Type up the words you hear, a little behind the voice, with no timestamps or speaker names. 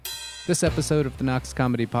This episode of the Knox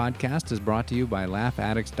Comedy Podcast is brought to you by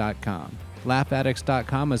LaughAddicts.com.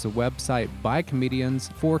 LaughAddicts.com is a website by comedians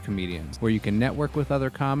for comedians where you can network with other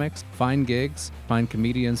comics, find gigs, find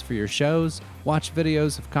comedians for your shows, watch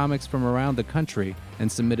videos of comics from around the country,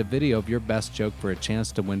 and submit a video of your best joke for a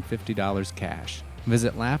chance to win $50 cash.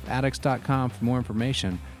 Visit LaughAddicts.com for more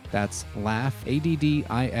information. That's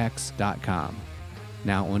LaughAddicts.com.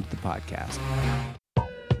 Now on to the podcast.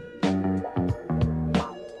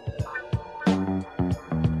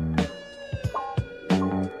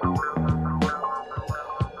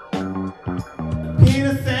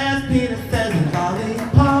 Penises and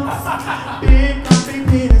lollipops. Big pumpy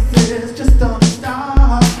penises just don't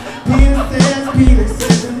stop.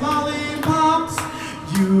 Penises and lollipops.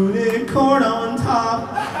 Unicorn on top.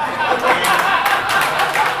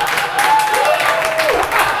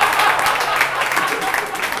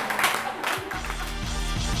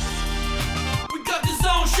 We got this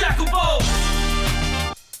on Shacklebolt.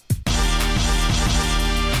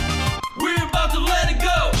 We're about to let it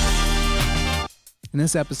go. In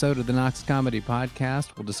this episode of the Knox Comedy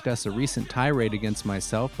Podcast, we'll discuss a recent tirade against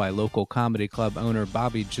myself by local comedy club owner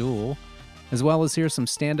Bobby Jewell, as well as hear some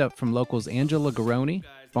stand-up from locals Angela Garoni,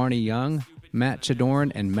 Barney Young, Matt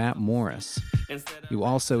Chadorn, and Matt Morris. You'll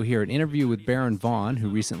also hear an interview with Baron Vaughn, who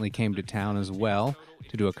recently came to town as well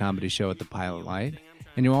to do a comedy show at the Pilot Light.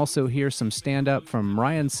 And you'll also hear some stand-up from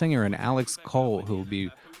Ryan Singer and Alex Cole, who will be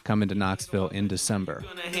coming to Knoxville in December.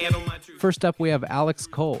 First up, we have Alex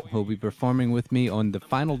Cole, who will be performing with me on the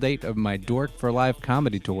final date of my Dork for Life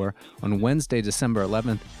comedy tour on Wednesday, December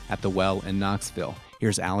 11th at the Well in Knoxville.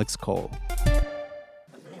 Here's Alex Cole.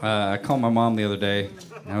 I called my mom the other day,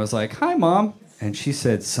 and I was like, "Hi, Mom." And she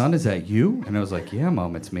said, "Son, is that you?" And I was like, "Yeah,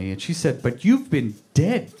 Mom, it's me." And she said, "But you've been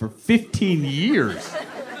dead for 15 years.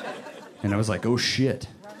 And I was like, "Oh, shit."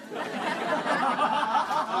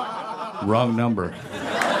 Wrong number.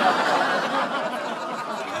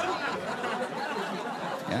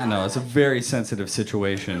 Yeah, no, it's a very sensitive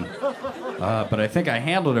situation. But I think I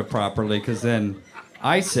handled it properly, because then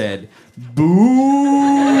I said, "Boo!"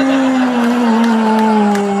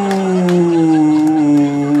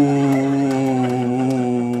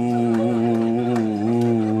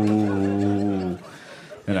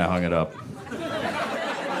 And I hung it up.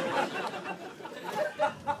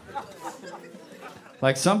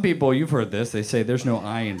 Like some people, you've heard this, they say there's no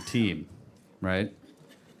I in team, right?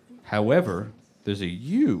 However, there's a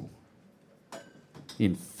U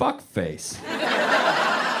in fuckface.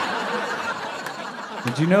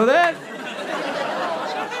 Did you know that?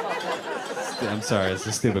 I'm sorry, it's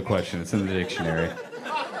a stupid question. It's in the dictionary.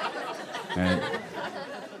 Right.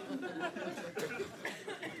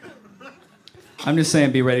 I'm just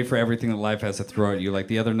saying, be ready for everything that life has to throw at you. Like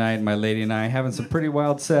the other night, my lady and I having some pretty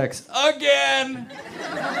wild sex. Again!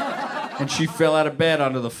 And she fell out of bed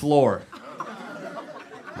onto the floor.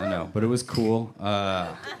 I know, but it was cool. I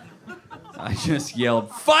just yelled,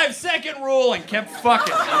 5-second rule, and kept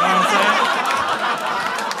fucking. You know what I'm saying?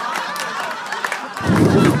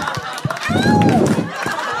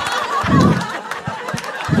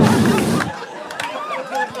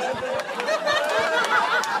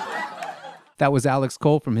 That was Alex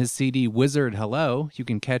Cole from his CD Wizard Hello. You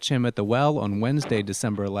can catch him at the Well on Wednesday,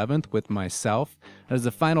 December 11th with myself. That is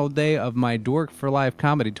the final day of my Dork for Life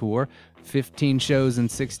comedy tour. 15 shows in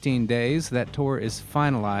 16 days. That tour is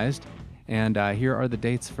finalized, and here are the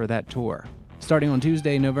dates for that tour. Starting on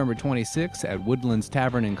Tuesday, November 26th at Woodlands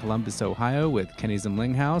Tavern in Columbus, Ohio with Kenny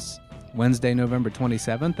Zimlinghouse. Wednesday, November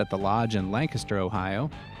 27th at The Lodge in Lancaster,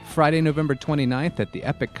 Ohio. Friday, November 29th at the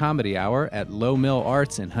Epic Comedy Hour at Low Mill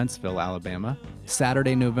Arts in Huntsville, Alabama.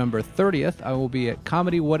 Saturday, November 30th, I will be at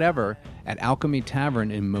Comedy Whatever at Alchemy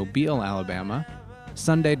Tavern in Mobile, Alabama.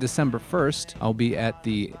 Sunday, December 1st, I'll be at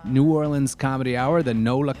the New Orleans Comedy Hour, the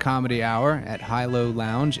NOLA Comedy Hour at High-Low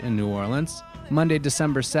Lounge in New Orleans. Monday,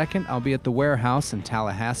 December 2nd, I'll be at the Warehouse in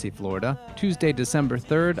Tallahassee, Florida. Tuesday, December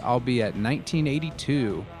 3rd, I'll be at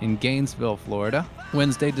 1982 in Gainesville, Florida.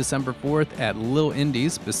 Wednesday, December 4th at Lil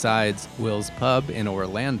Indies besides Will's Pub in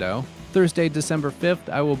Orlando. Thursday, December 5th,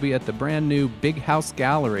 I will be at the brand new Big House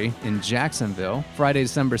Gallery in Jacksonville. Friday,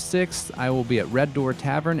 December 6th, I will be at Red Door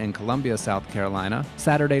Tavern in Columbia, South Carolina.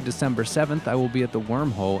 Saturday, December 7th, I will be at the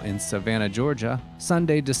Wormhole in Savannah, Georgia.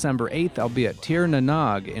 Sunday, December 8th, I'll be at Tir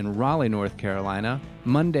Nanog in Raleigh, North Carolina.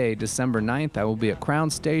 Monday, December 9th, I will be at Crown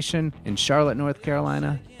Station in Charlotte, North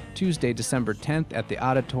Carolina. Tuesday, December 10th at the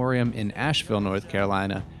Auditorium in Asheville, North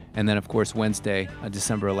Carolina. And then, of course, Wednesday,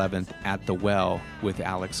 December 11th, at The Well with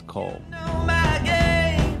Alex Cole.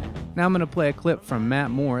 Now I'm going to play a clip from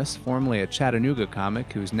Matt Morris, formerly a Chattanooga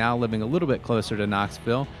comic, who's now living a little bit closer to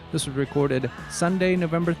Knoxville. This was recorded Sunday,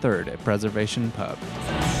 November 3rd at Preservation Pub.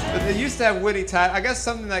 But they used to have witty titles. I guess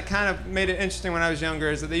something that kind of made it interesting when I was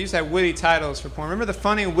younger is that they used to have witty titles for porn. Remember the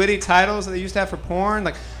funny witty titles that they used to have for porn?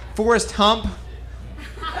 Like Forrest Hump,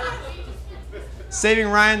 Saving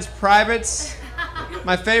Ryan's Privates,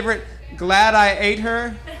 my favorite, Glad I Ate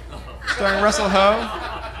Her, starring Russell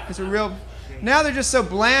Howe. It's a real... Now they're just so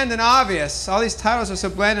bland and obvious. All these titles are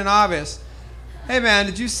so bland and obvious. Hey man,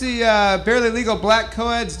 did you see Barely Legal Black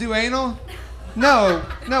Co-eds Do Anal? No,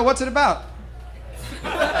 what's it about?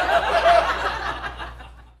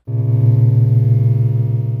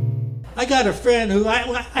 I got a friend who,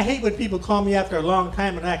 I hate when people call me after a long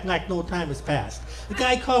time and act like no time has passed. The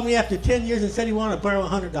guy called me after 10 years and said he wanted to borrow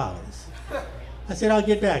 $100. I said, I'll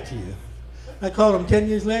get back to you. I called him 10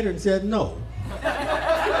 years later and said, no.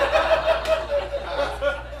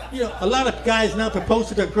 You know, a lot of guys now propose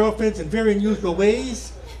to their girlfriends in very unusual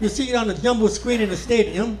ways. You see it on the jumbo screen in a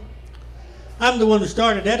stadium. I'm the one who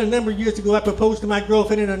started that. A number of years ago, I proposed to my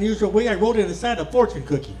girlfriend in an unusual way. I wrote it inside a fortune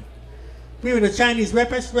cookie. We were in a Chinese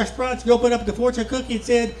restaurant. She opened up the fortune cookie and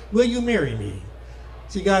said, will you marry me?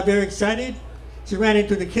 She got very excited. She ran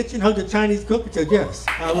into the kitchen, hugged the Chinese cook, and said, yes,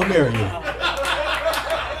 I will marry you.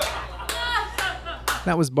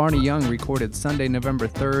 That was Barney Young, recorded Sunday, November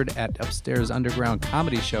 3rd at Upstairs Underground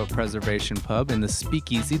Comedy Show Preservation Pub in the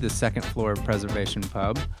Speakeasy, the second floor of Preservation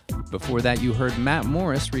Pub. Before that, you heard Matt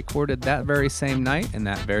Morris, recorded that very same night in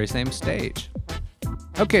that very same stage.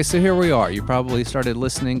 Okay, so here we are. You probably started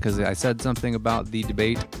listening because I said something about the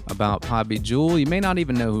debate about Bobby Jewell. You may not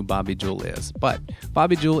even know who Bobby Jewell is, but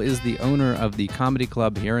Bobby Jewell is the owner of the comedy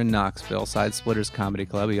club here in Knoxville, Side Splitters Comedy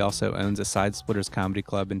Club. He also owns a Side Splitters Comedy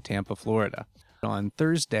Club in Tampa, Florida. On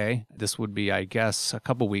Thursday, this would be, I guess, a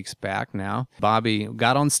couple weeks back now, Bobby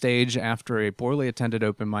got on stage after a poorly attended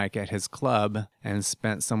open mic at his club and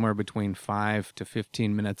spent somewhere between 5 to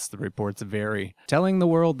 15 minutes, the reports vary, telling the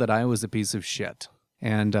world that I was a piece of shit.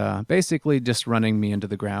 And basically just running me into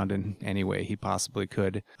the ground in any way he possibly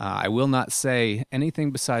could. I will not say anything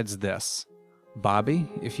besides this. Bobby,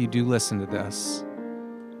 if you do listen to this,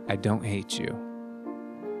 I don't hate you.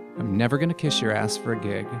 I'm never going to kiss your ass for a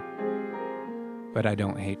gig. But I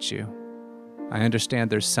don't hate you. I understand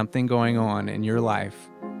there's something going on in your life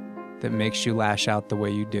that makes you lash out the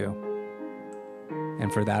way you do.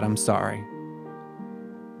 And for that, I'm sorry.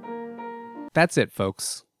 That's it,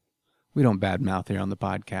 folks. We don't badmouth here on the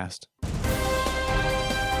podcast.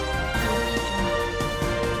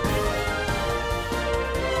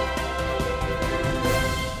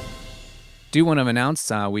 Do want to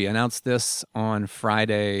announce, we announced this on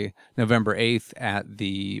Friday, November 8th at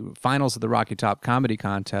the finals of the Rocky Top Comedy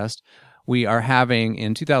Contest. We are having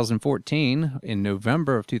in 2014, in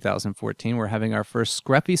November of 2014, we're having our first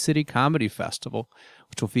Scruffy City Comedy Festival,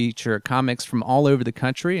 which will feature comics from all over the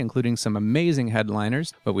country, including some amazing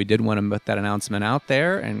headliners. But we did want to put that announcement out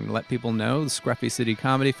there and let people know the Scruffy City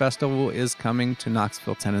Comedy Festival is coming to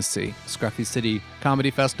Knoxville, Tennessee. Scruffy City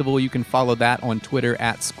Comedy Festival, you can follow that on Twitter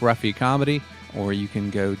at Scruffy Comedy, or you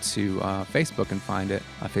can go to Facebook and find it,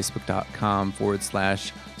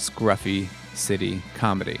 facebook.com/Scruffy City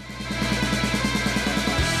Comedy.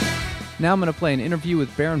 Now I'm going to play an interview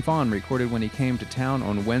with Baron Vaughn, recorded when he came to town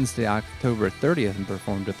on Wednesday, October 30th, and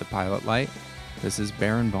performed at the Pilot Light. This is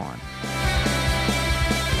Baron Vaughn.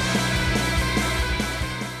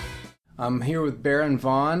 I'm here with Baron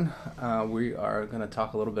Vaughn. We are going to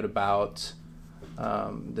talk a little bit about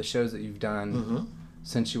the shows that you've done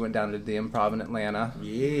since you went down to the Improv in Atlanta.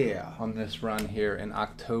 Yeah. On this run here in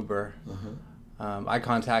October. I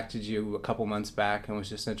contacted you a couple months back and was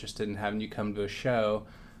just interested in having you come to a show.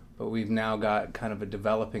 But we've now got kind of a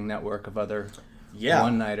developing network of other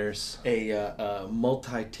one-nighters. A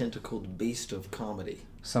multi-tentacled beast of comedy.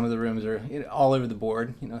 Some of the rooms are all over the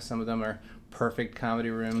board. You know, some of them are perfect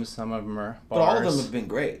comedy rooms. Some of them are bars. But all of them have been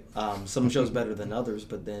great. Some shows better than others,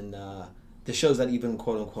 but then the shows that even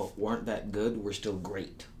quote-unquote weren't that good were still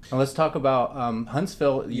great. Well, let's talk about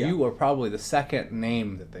Huntsville. Yeah. You were probably the second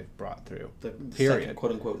name that they've brought through. The period. Second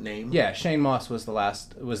quote-unquote name? Yeah, Shane Moss was the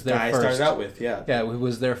last. Was their guy first. I started out with, yeah. Yeah, it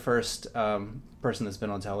was their first person that's been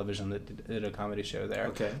on television that did a comedy show there.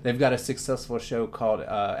 Okay. They've got a successful show called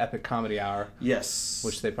Epic Comedy Hour. Yes.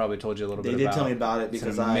 Which they probably told you a little bit about. They did tell me about it because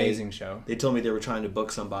it's an amazing show. They told me they were trying to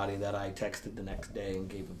book somebody that I texted the next day and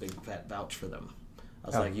gave a big fat vouch for them. I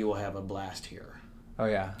was like, you will have a blast here. Oh,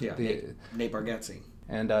 yeah. Yeah, Nate Bargatze.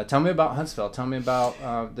 And tell me about Huntsville. Tell me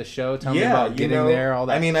about the show. Tell me about getting there. All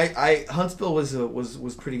that. I mean, I Huntsville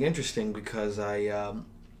was pretty interesting because I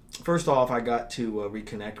First off, I got to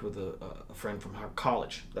reconnect with a friend from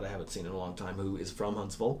college that I haven't seen in a long time, who is from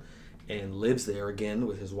Huntsville and lives there again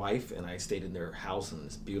with his wife. And I stayed in their house on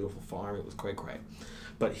this beautiful farm. It was cray.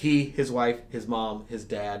 But he, his wife, his mom, his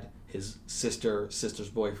dad, his sister's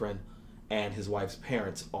boyfriend, and his wife's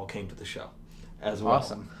parents all came to the show as well.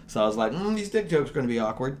 Awesome. So I was like, these dick jokes are going to be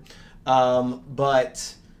awkward.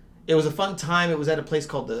 But it was a fun time. It was at a place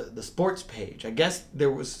called the Sports Page. I guess it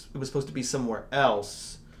was supposed to be somewhere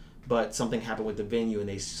else, but something happened with the venue and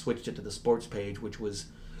they switched it to the Sports Page, which was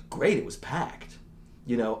great. It was packed.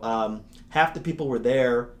 Half the people were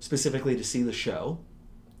there specifically to see the show.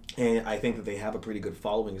 And I think that they have a pretty good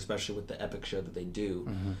following, especially with the epic show that they do.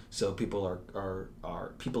 Mm-hmm. So people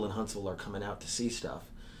are people in Huntsville are coming out to see stuff.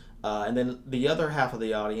 And then the other half of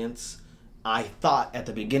the audience, I thought at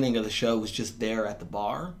the beginning of the show was just there at the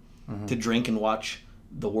bar to drink and watch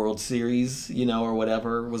the World Series, or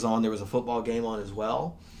whatever was on. There was a football game on as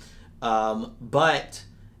well. But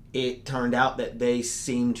it turned out that they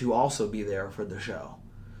seemed to also be there for the show.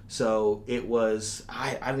 So it was,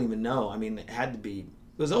 I don't even know. I mean, it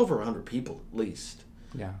was over 100 people at least.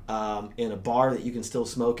 Yeah. In a bar that you can still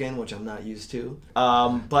smoke in, which I'm not used to.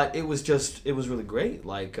 But it was really great.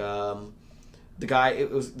 Like,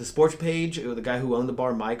 it was the Sports Page, the guy who owned the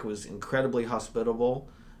bar, Mike, was incredibly hospitable.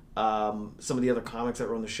 Some of the other comics that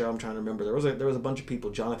were on the show, I'm trying to remember. There was a bunch of people: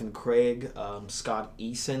 Jonathan Craig, Scott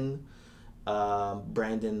Eason,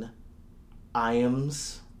 Brandon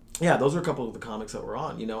Iams. Yeah, those are a couple of the comics that were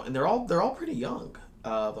on. And they're all pretty young.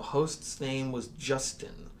 The host's name was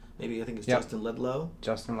Justin. Maybe I think it's Justin Ledlow.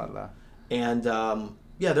 Justin Ledlow. And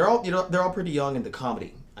they're all pretty young in the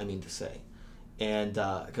comedy. I mean to say, and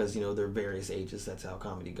because they're various ages. That's how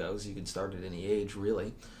comedy goes. You can start at any age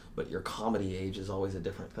really, but your comedy age is always a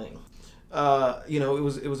different thing.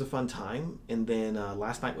 It was a fun time. And then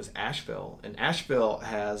last night was Asheville, and Asheville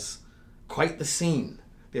has quite the scene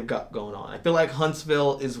they've got going on. I feel like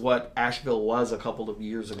Huntsville is what Asheville was a couple of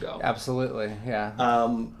years ago. Absolutely, yeah.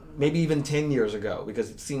 Maybe even 10 years ago, because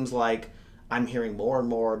it seems like I'm hearing more and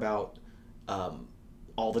more about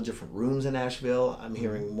all the different rooms in Asheville. I'm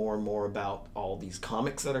hearing more and more about all these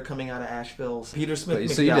comics that are coming out of Asheville. Peter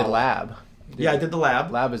Smith. So you did Lab. Yeah, I did the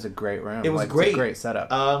Lab. Lab is a great room. It was great. great. It's a great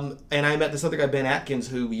setup. And I met this other guy, Ben Atkins,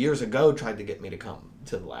 who years ago tried to get me to come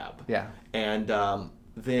to the Lab. Yeah. And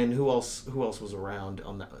then who else was around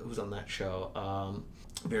on that? Who was on that show?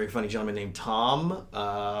 Very funny gentleman named Tom.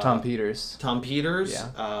 Tom Peters. Tom Peters.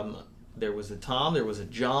 Yeah. There was a Tom. There was a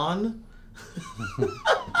John.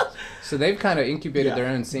 So they've kind of incubated their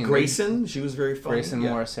own scene. Grayson, she was very funny. Grayson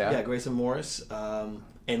Morris, yeah. Yeah, Grayson Morris. And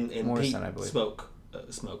Morrison, Pete I believe.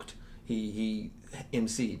 smoked. He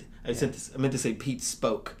MC'd. I meant to say Pete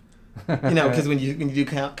spoke. Because when you do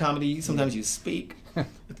comedy, sometimes you speak.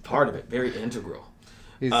 It's part of it, very integral.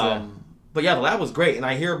 But yeah, the Lab was great, and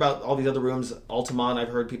I hear about all these other rooms. Altamont, I've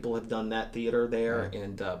heard people have done that theater there,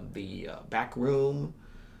 and the back room.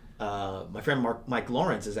 My friend Mike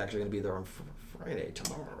Lawrence is actually going to be there on Friday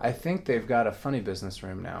tomorrow. I think they've got a funny business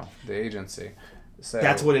room now, the agency. So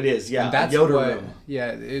that's what it is, yeah. And that's Yoder room.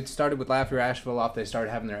 Yeah, it started with Laugh Your Asheville off. They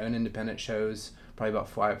started having their own independent shows probably about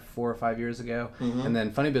 4 or 5 years ago. Mm-hmm. And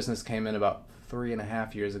then Funny Business came in about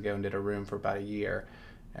 3.5 years ago and did a room for about a year.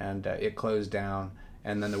 And it closed down.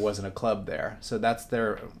 And then there wasn't a club there, so that's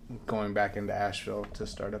their going back into Asheville to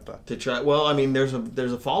start up to try. Well, I mean, there's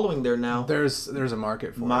a following there now. There's a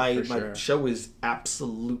market for it. My sure. show is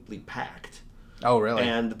absolutely packed. Oh, really?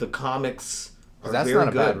 And the comics are that's very not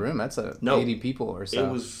a good. bad room. That's 80 people or so.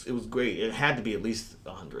 It was great. It had to be at least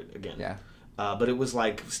 100 again. Yeah. But it was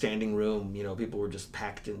like standing room. People were just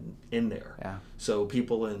packed in there. Yeah. So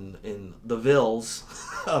people in the villes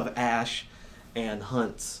of Ash and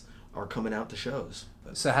Hunts are coming out to shows.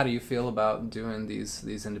 So how do you feel about doing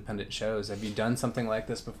these independent shows? Have you done something like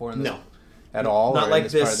this before? No. At all? Not or like in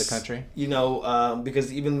this this part of the country?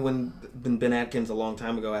 Because even when Ben Atkins a long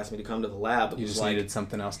time ago asked me to come to the Lab, you just needed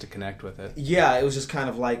something else to connect with it. Yeah, it was just kind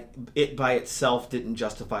of like it by itself didn't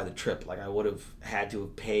justify the trip. Like I would have had to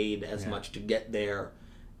have paid as much to get there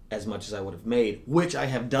as much as I would have made, which I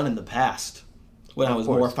have done in the past when I was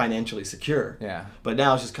more financially secure. Yeah. But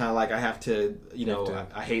now it's just kind of like I have to,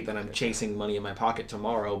 I hate that I'm chasing money in my pocket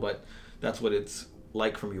tomorrow, but that's what it's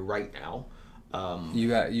like for me right now.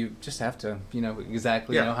 You just have to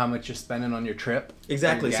exactly know how much you're spending on your trip.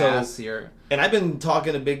 Exactly. Your gas, and I've been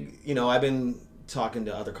talking I've been talking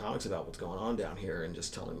to other comics about what's going on down here and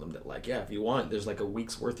just telling them that if you want, there's like a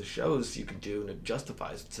week's worth of shows you could do and it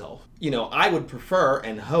justifies itself. I would prefer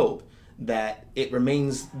and hope that it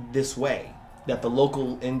remains this way, that the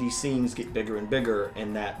local indie scenes get bigger and bigger,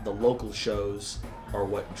 and that the local shows are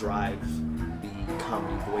what drive the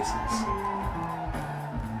comedy voices.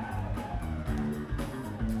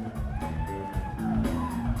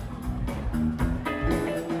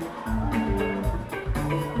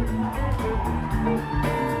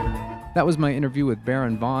 That was my interview with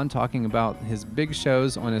Baron Vaughn talking about his big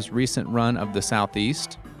shows on his recent run of the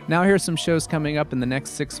Southeast. Now here's some shows coming up in the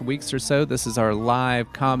next 6 weeks or so. This is our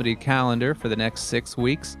live comedy calendar for the next 6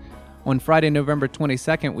 weeks. On Friday, November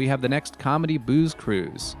 22nd, we have the next Comedy Booze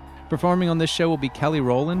Cruise. Performing on this show will be Kelly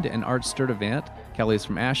Rowland and Art Sturtevant. Kelly is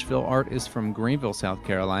from Asheville, Art is from Greenville, South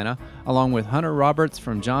Carolina, along with Hunter Roberts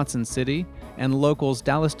from Johnson City, and locals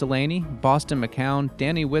Dallas Delaney, Boston McCown,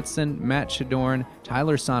 Danny Whitson, Matt Shadorn,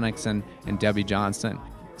 Tyler Sonicson, and Debbie Johnson.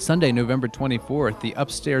 Sunday, November 24th, the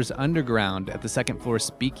Upstairs Underground at the second floor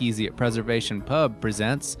Speakeasy at Preservation Pub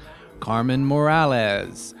presents Carmen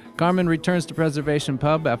Morales. Carmen returns to Preservation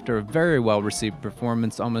Pub after a very well-received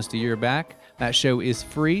performance almost a year back. That show is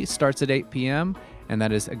free, starts at 8 p.m., and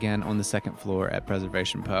that is again on the second floor at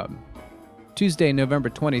Preservation Pub. Tuesday, November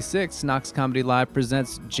 26th, Knox Comedy Live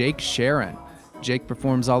presents Jake Sharon. Jake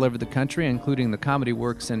performs all over the country, including the Comedy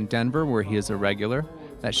Works in Denver, where he is a regular.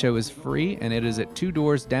 That show is free, and it is at Two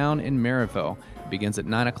Doors Down in Maryville. It begins at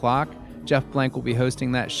 9 o'clock. Jeff Blank will be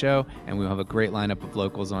hosting that show, and we'll have a great lineup of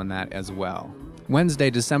locals on that as well. Wednesday,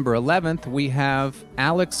 December 11th, we have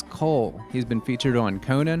Alex Cole. He's been featured on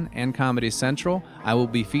Conan and Comedy Central. I will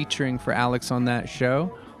be featuring for Alex on that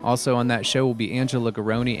show. Also on that show will be Angela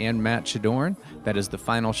Garoni and Matt Shadorn. That is the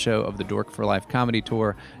final show of the Dork for Life comedy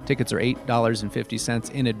tour. Tickets are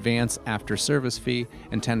 $8.50 in advance after service fee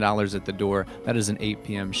and $10 at the door. That is an 8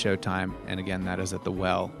 p.m. showtime. And again, that is at the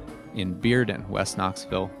Well in Bearden, West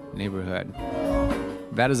Knoxville neighborhood.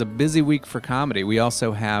 That is a busy week for comedy. We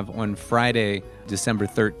also have on Friday, December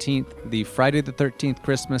 13th, the Friday the 13th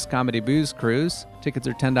Christmas Comedy Booze Cruise. Tickets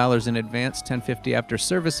are $10 in advance, $10.50 after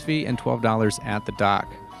service fee, and $12 at the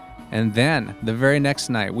dock. And then, the very next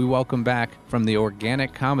night, we welcome back from the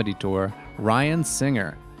Organic Comedy Tour, Ryan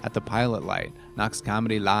Singer at the Pilot Light. Knox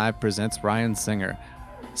Comedy Live presents Ryan Singer.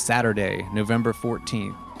 Saturday, November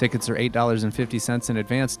 14th. Tickets are $8.50 in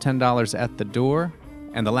advance, $10 at the door.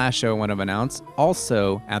 And the last show I want to announce,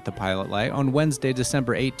 also at the Pilot Light, on Wednesday,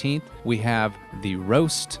 December 18th, we have the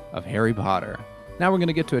Roast of Harry Potter. Now we're going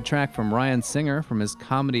to get to a track from Ryan Singer from his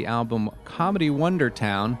comedy album, Comedy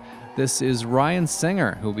Wondertown. This is Ryan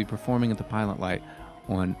Singer, who will be performing at the Pilot Light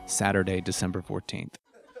on Saturday, December 14th.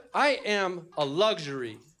 I am a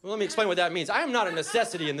luxury. Well, let me explain what that means. I am not a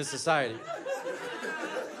necessity in this society.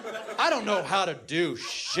 I don't know how to do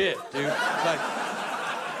shit, dude. Like,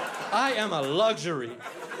 I am a luxury.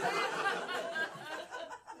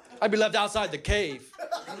 I'd be left outside the cave.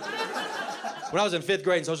 When I was in 5th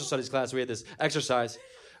grade in social studies class, we had this exercise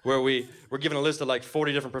where we were given a list of like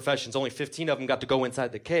 40 different professions. Only 15 of them got to go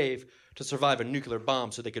inside the cave to survive a nuclear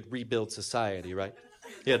bomb so they could rebuild society, right?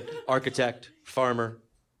 You had architect, farmer,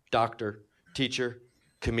 doctor, teacher,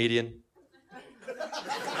 comedian.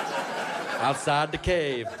 Outside the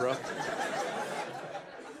cave, bro.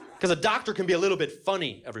 Because a doctor can be a little bit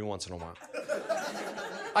funny every once in a while.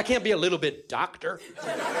 I can't be a little bit doctor.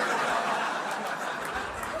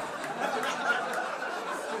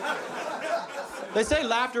 They say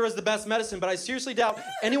laughter is the best medicine, but I seriously doubt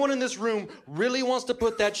anyone in this room really wants to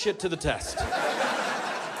put that shit to the test.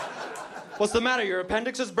 What's the matter? Your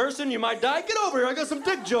appendix is bursting? You might die? Get over here. I got some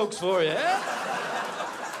dick jokes for you, eh?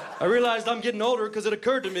 I realized I'm getting older because it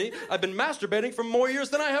occurred to me I've been masturbating for more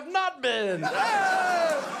years than I have not been.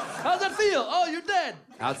 Hey! How's that feel? Oh, you're dead.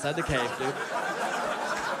 Outside the cave, dude.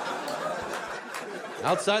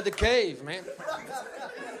 Outside the cave, man.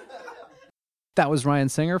 That was Ryan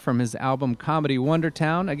Singer from his album Comedy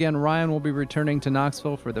Wondertown. Again, Ryan will be returning to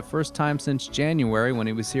Knoxville for the first time since January when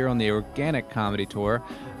he was here on the Organic Comedy Tour.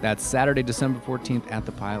 That's Saturday, December 14th at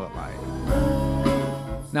the Pilot Light.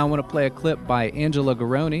 Now I want to play a clip by Angela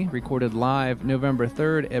Garoni, recorded live November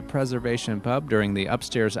 3rd at Preservation Pub during the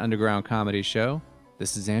Upstairs Underground Comedy Show.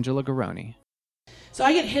 This is Angela Garoni. So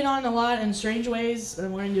I get hit on a lot in strange ways, but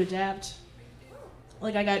I'm learning to adapt.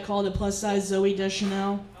 Like I got called a plus-size Zooey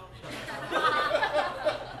Deschanel.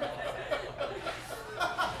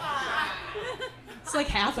 It's like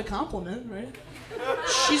half a compliment, right?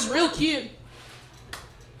 She's real cute.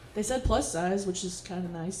 They said plus size, which is kind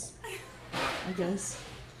of nice, I guess.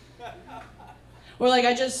 Or like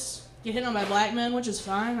I just get hit on by black men, which is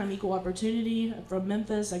fine. I'm equal opportunity. I'm from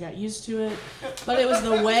Memphis. I got used to it. But it was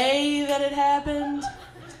the way that it happened.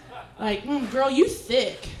 Like, girl, you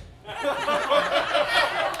thick.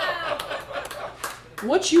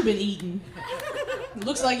 What you been eating? It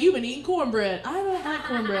looks like you've been eating cornbread. I don't like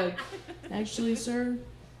cornbread. Actually, sir,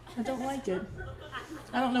 I don't like it.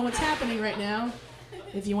 I don't know what's happening right now.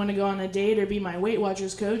 If you want to go on a date or be my Weight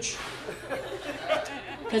Watchers coach.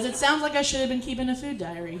 Because it sounds like I should have been keeping a food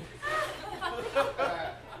diary.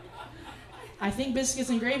 I think biscuits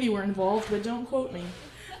and gravy were involved, but don't quote me.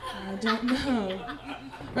 I don't know.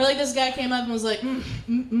 Or like this guy came up and was like,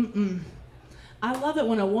 I love it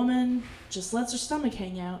when a woman just lets her stomach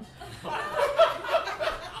hang out.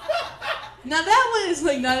 Now that one is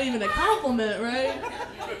like not even a compliment, right?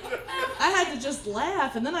 I had to just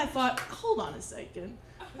laugh, and then I thought, hold on a second.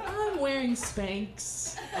 I'm wearing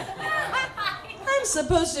Spanx. I'm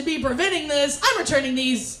supposed to be preventing this. I'm returning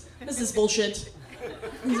these. This is bullshit.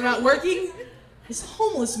 These are not working. This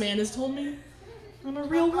homeless man has told me I'm a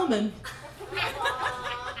real woman.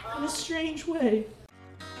 In a strange way.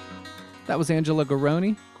 That was Angela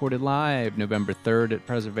Garoni, recorded live November 3rd at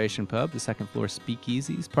Preservation Pub, the second floor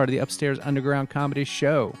speakeasy. It's part of the Upstairs Underground Comedy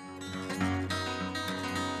Show.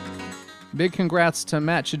 Big congrats to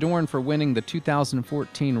Matt Shadorn for winning the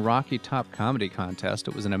 2014 Rocky Top Comedy Contest.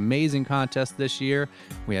 It was an amazing contest this year.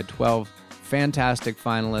 We had 12 fantastic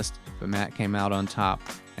finalists, but Matt came out on top.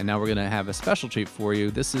 And now we're going to have a special treat for you.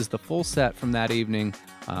 This is the full set from that evening,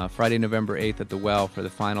 Friday, November 8th at the Well for the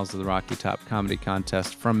finals of the Rocky Top Comedy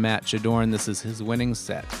Contest from Matt Shadorn. This is his winning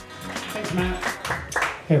set. Thanks, Matt.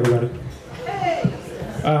 Hey, everybody. Hey!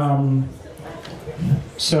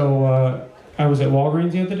 I was at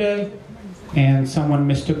Walgreens the other day, and someone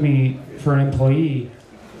mistook me for an employee,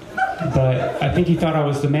 but I think he thought I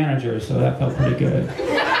was the manager, so that felt pretty good.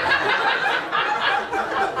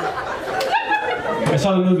 I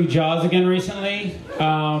saw the movie Jaws again recently,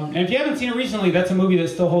 and if you haven't seen it recently, that's a movie that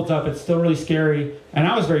still holds up. It's still really scary, and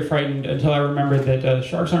I was very frightened until I remembered that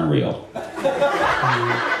sharks aren't real. And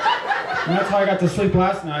that's how I got to sleep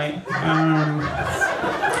last night.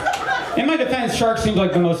 In my defense, shark seems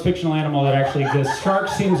like the most fictional animal that actually exists. Shark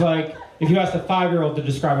seems like, if you asked a 5-year-old to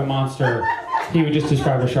describe a monster, he would just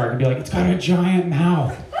describe a shark and be like, it's got a giant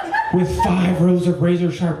mouth with 5 rows of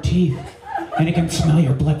razor-sharp teeth, and it can smell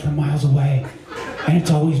your blood from miles away. And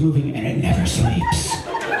it's always moving, and it never sleeps.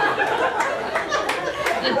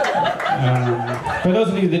 For those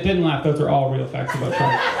of you that didn't laugh, those are all real facts about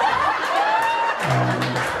sharks.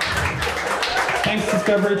 Thanks,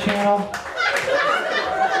 Discovery Channel.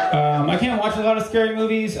 I can't watch a lot of scary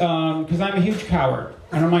movies because I'm a huge coward.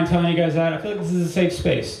 I don't mind telling you guys that. I feel like this is a safe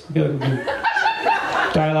space. I feel like we can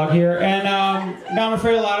dialogue here. And now I'm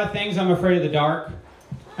afraid of a lot of things. I'm afraid of the dark.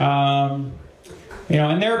 And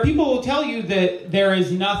there are people who will tell you that there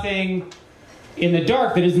is nothing in the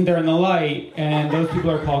dark that isn't there in the light, and those people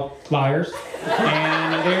are called liars.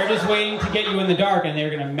 And they're just waiting to get you in the dark, and they're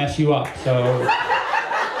going to mess you up. So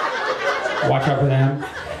watch out for them.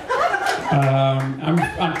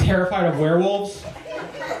 I'm terrified of werewolves,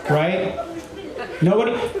 right?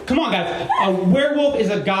 Come on, guys. A werewolf is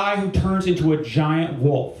a guy who turns into a giant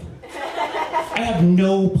wolf. I have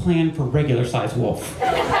no plan for regular-sized wolf.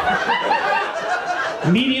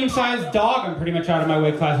 Medium-sized dog, I'm pretty much out of my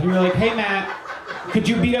weight class. If you're like, hey, Matt, could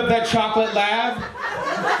you beat up that chocolate lab?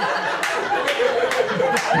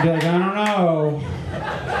 I'd be like, I don't know.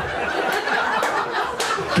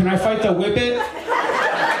 Can I fight the whippet?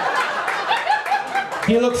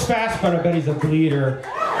 He looks fast, but I bet he's a bleeder.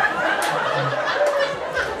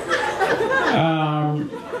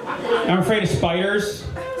 I'm afraid of spiders,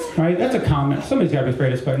 right? That's a comment. Somebody's got to be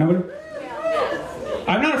afraid of spiders. Nobody?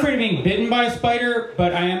 I'm not afraid of being bitten by a spider,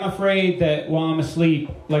 but I am afraid that while I'm asleep,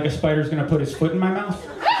 like a spider's going to put his foot in my mouth. In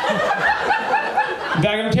fact,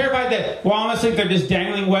 I'm terrified that while I'm asleep, they're just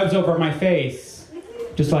dangling webs over my face.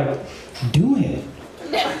 Just like, do it.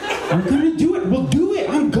 I'm going to do it. Well, do it.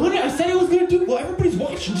 I said I was going to do it. Well, everybody's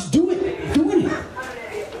watching. Just do it. Doing it.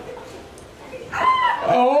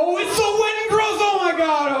 Oh, it's so wet and gross. Oh, my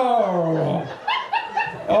God.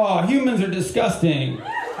 Oh, humans are disgusting.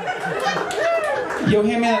 Yo,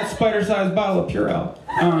 hand me that spider-sized bottle of Purell.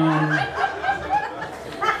 I'm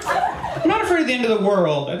not afraid of the end of the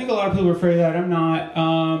world. I think a lot of people are afraid of that. I'm not.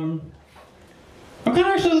 I'm kind of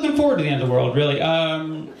actually looking forward to the end of the world, really.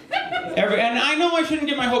 And I know I shouldn't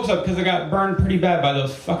get my hopes up because I got burned pretty bad by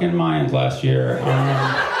those fucking Mayans last year.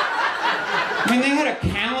 I mean, they had a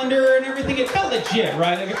calendar and everything. It felt legit,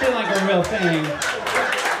 right? Like, it felt like a real thing.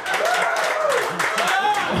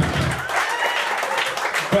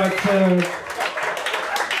 But,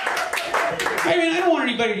 I mean, I don't want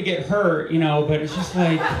anybody to get hurt, but it's just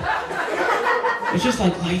like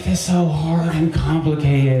life is so hard and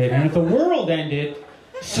complicated. And if the world ended,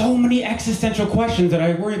 so many existential questions that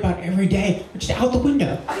I worry about every day are just out the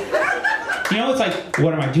window. It's like,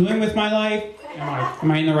 what am I doing with my life? Am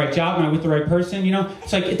I in the right job? Am I with the right person? You know,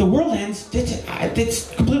 it's like if the world ends,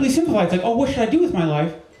 it's completely simplified. It's like, oh, what should I do with my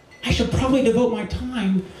life? I should probably devote my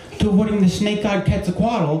time to avoiding the snake god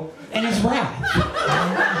Quetzalcoatl and his wrath.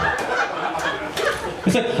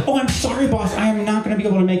 It's like, oh, I'm sorry, boss. I am not going to be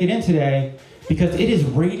able to make it in today because it is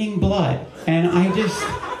raining blood, and I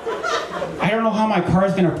don't know how my car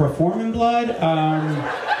is going to perform in blood.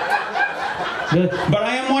 But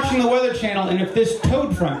I am watching the Weather Channel, and if this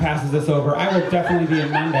toad front passes us over, I will definitely be in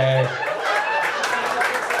Monday.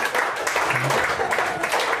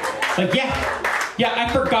 Like, yeah, I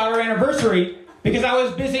forgot our anniversary because I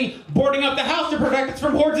was busy boarding up the house to protect us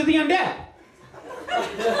from hordes of the undead.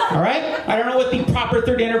 All right? I don't know what the proper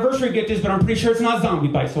third anniversary gift is, but I'm pretty sure it's not zombie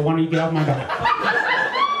bite, so why don't you get off my back?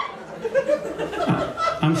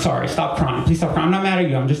 I'm sorry, stop crying. Please stop crying. I'm not mad at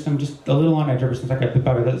you. I'm just a little on edge ever since I got bit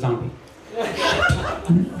by that zombie.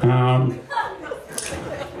 I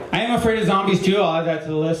am afraid of zombies too. I'll add that to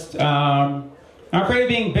the list. I'm afraid of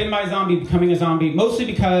being bitten by a zombie, becoming a zombie, mostly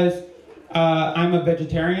because I'm a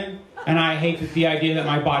vegetarian and I hate the idea that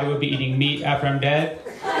my body would be eating meat after I'm dead.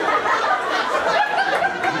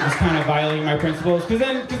 It's kind of violating my principles. Because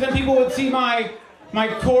then people would see my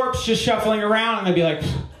corpse just shuffling around and they'd be like,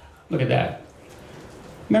 look at that.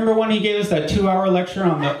 Remember when he gave us that 2-hour lecture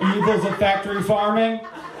on the evils of factory farming?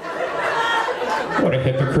 What a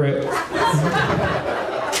hypocrite.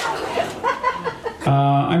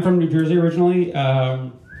 I'm from New Jersey originally,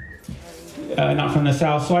 not from the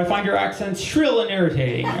South, so I find your accents shrill and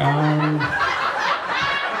irritating.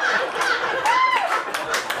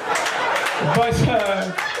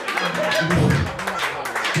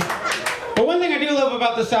 But one thing I do love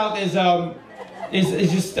about the South is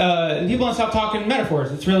just people in the South talking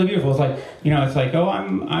metaphors. It's really beautiful. It's like, you know, it's like, oh,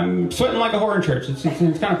 I'm sweating like a whore in church. It's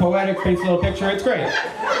kind of poetic, paints a little picture. It's great.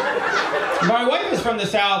 My wife is from the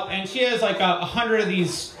South, and she has like 100 of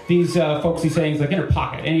these folksy sayings like in her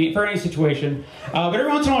pocket, for any situation. But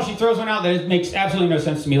every once in a while, she throws one out that makes absolutely no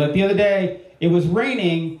sense to me. Like the other day, it was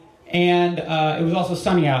raining, and it was also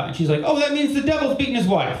sunny out, and she's like, "Oh, that means the devil's beating his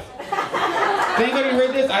wife." Has anybody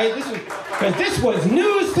heard this? Because this was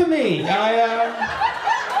news to me.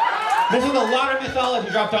 This is a lot of mythology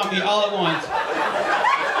dropped on me all at once.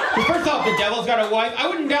 Well, first off, the devil's got a wife. I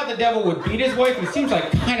wouldn't doubt the devil would beat his wife. He seems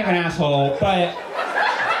like kind of an asshole, but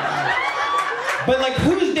like,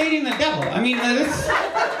 who's dating the devil? I mean,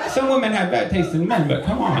 some women have bad taste in men, but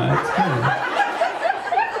come on, it's kind of...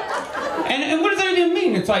 And what does that even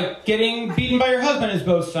mean? It's like getting beaten by your husband is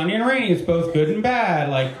both sunny and rainy. It's both good and bad.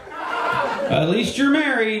 Like, at least you're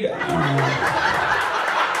married.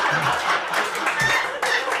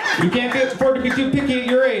 You can't afford to be too picky at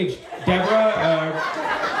your age. Deborah,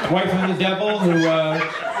 wife of the devil, who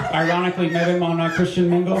ironically met him on Christian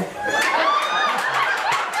Mingle.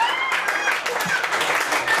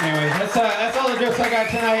 Anyways, that's all the jokes I got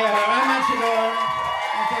tonight. I'm Matt Shador.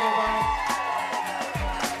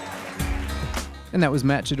 And that was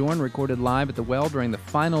Matt Chadorn, recorded live at the Well during the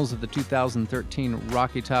finals of the 2013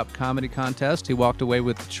 Rocky Top Comedy Contest. He walked away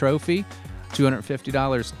with the trophy,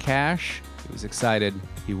 $250 cash. He was excited.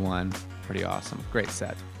 He won. Pretty awesome. Great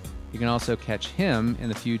set. You can also catch him in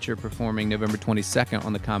the future performing November 22nd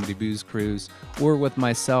on the Comedy Booze Cruise, or with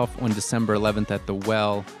myself on December 11th at the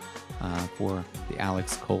Well for the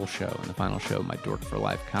Alex Cole Show and the final show of my Dork for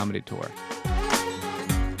Life comedy tour.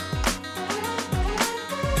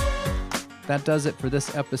 That does it for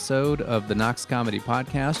this episode of the Knox Comedy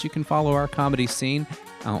Podcast. You can follow our comedy scene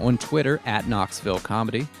on Twitter at Knoxville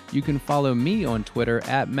Comedy. You can follow me on Twitter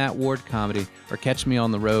at Matt Ward Comedy, or catch me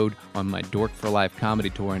on the road on my Dork for Life comedy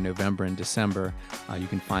tour in November and December. You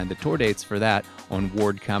can find the tour dates for that on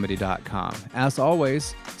wardcomedy.com. As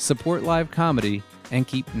always, support live comedy and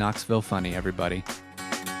keep Knoxville funny, everybody.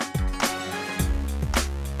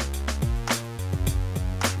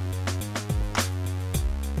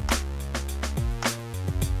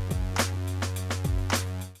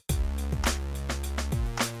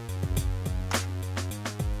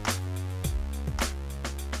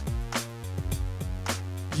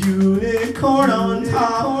 Unicorn on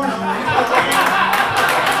top.